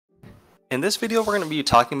In this video, we're going to be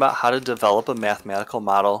talking about how to develop a mathematical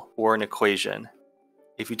model or an equation.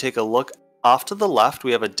 If you take a look off to the left,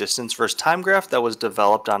 we have a distance versus time graph that was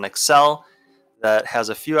developed on Excel that has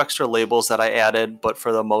a few extra labels that I added, but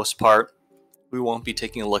for the most part, we won't be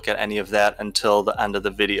taking a look at any of that until the end of the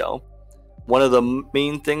video. One of the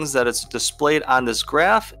main things that it's displayed on this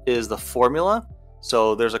graph is the formula.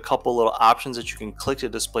 So there's a couple little options that you can click to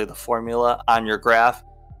display the formula on your graph.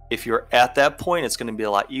 If you're at that point, it's going to be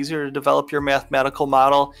a lot easier to develop your mathematical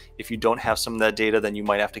model. If you don't have some of that data, then you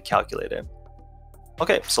might have to calculate it.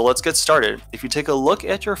 Okay, so let's get started. If you take a look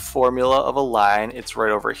at your formula of a line, it's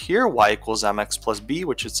right over here, y equals mx plus b,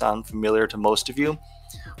 which should sound familiar to most of you.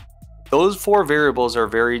 Those four variables are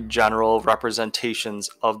very general representations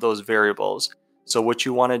of those variables. So what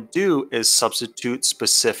you want to do is substitute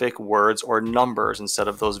specific words or numbers instead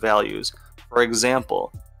of those values. For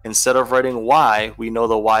example, instead of writing y, we know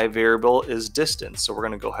the y variable is distance. So we're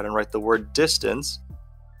going to go ahead and write the word distance.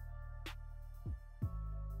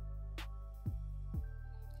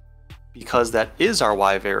 Because that is our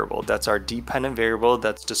y variable. That's our dependent variable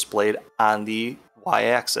that's displayed on the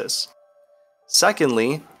y-axis.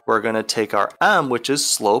 Secondly, we're going to take our m, which is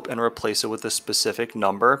slope, and replace it with a specific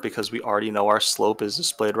number because we already know our slope is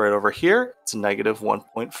displayed right over here. It's negative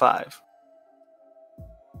 1.5.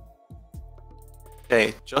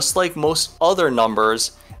 Okay, just like most other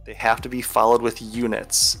numbers, they have to be followed with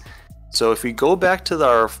units. So if we go back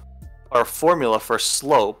to our formula for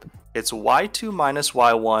slope, it's y2 minus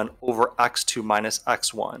y1 over x2 minus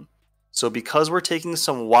x1. So because we're taking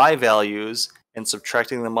some y values and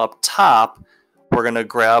subtracting them up top, we're going to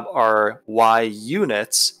grab our y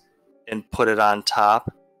units and put it on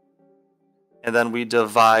top. And then we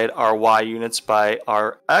divide our y units by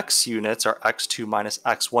our x units, our x2 minus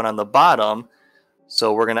x1 on the bottom.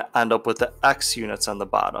 So we're going to end up with the x units on the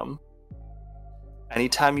bottom.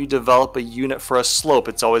 Anytime you develop a unit for a slope,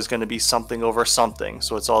 it's always going to be something over something.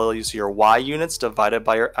 So it's always your y units divided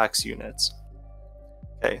by your x units.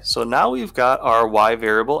 Okay, so now we've got our y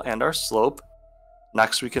variable and our slope.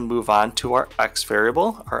 Next, we can move on to our x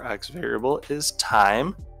variable. Our x variable is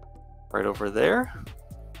time, right over there.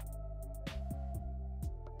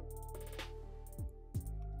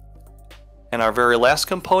 And our very last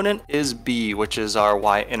component is b, which is our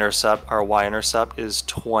y-intercept. Our y-intercept is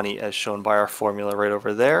 20, as shown by our formula right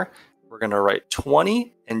over there. We're going to write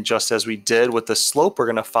 20, and just as we did with the slope, we're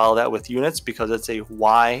going to follow that with units because it's a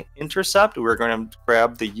y-intercept. We're going to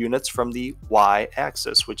grab the units from the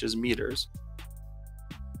y-axis, which is meters.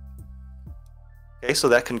 Okay, so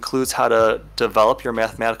that concludes how to develop your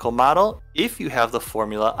mathematical model if you have the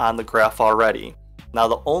formula on the graph already. Now,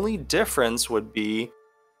 the only difference would be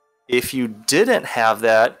if you didn't have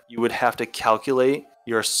that, you would have to calculate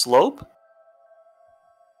your slope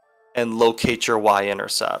and locate your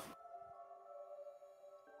y-intercept.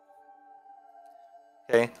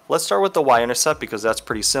 Okay, let's start with the y-intercept because that's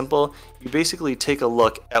pretty simple. You basically take a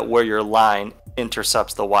look at where your line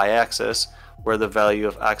intercepts the y-axis, where the value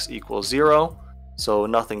of x equals 0. So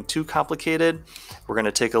nothing too complicated. We're going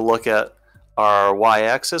to take a look at our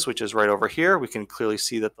y-axis, which is right over here. We can clearly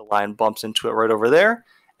see that the line bumps into it right over there.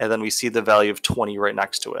 And then we see the value of 20 right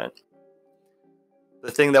next to it. The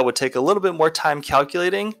thing that would take a little bit more time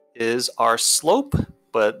calculating is our slope,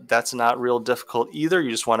 but that's not real difficult either. You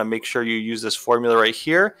just want to make sure you use this formula right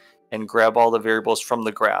here and grab all the variables from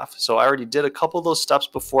the graph. So I already did a couple of those steps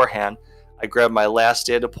beforehand. I grabbed my last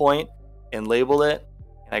data point and labeled it,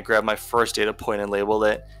 and I grabbed my first data point and labeled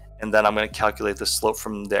it, and then I'm going to calculate the slope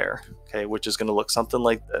from there, okay, which is going to look something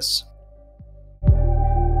like this.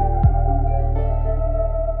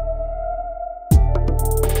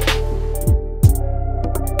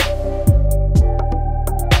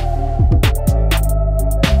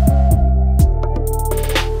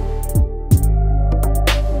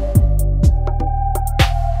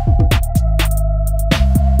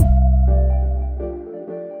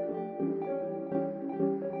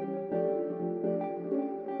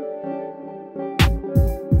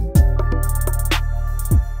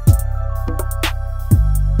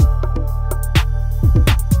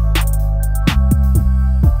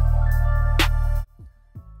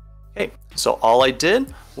 So all I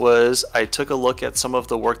did was I took a look at some of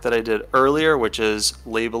the work that I did earlier, which is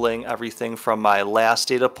labeling everything from my last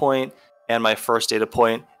data point and my first data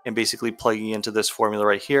point and basically plugging into this formula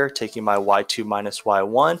right here, taking my y2 minus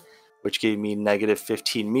y1, which gave me negative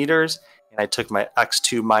 15 meters. And I took my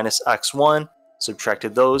x2 minus x1,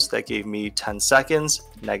 subtracted those, that gave me 10 seconds.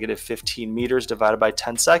 Negative 15 meters divided by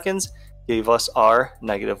 10 seconds gave us our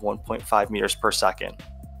negative 1.5 meters per second.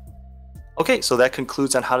 Okay, so that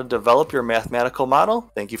concludes on how to develop your mathematical model.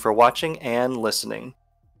 Thank you for watching and listening.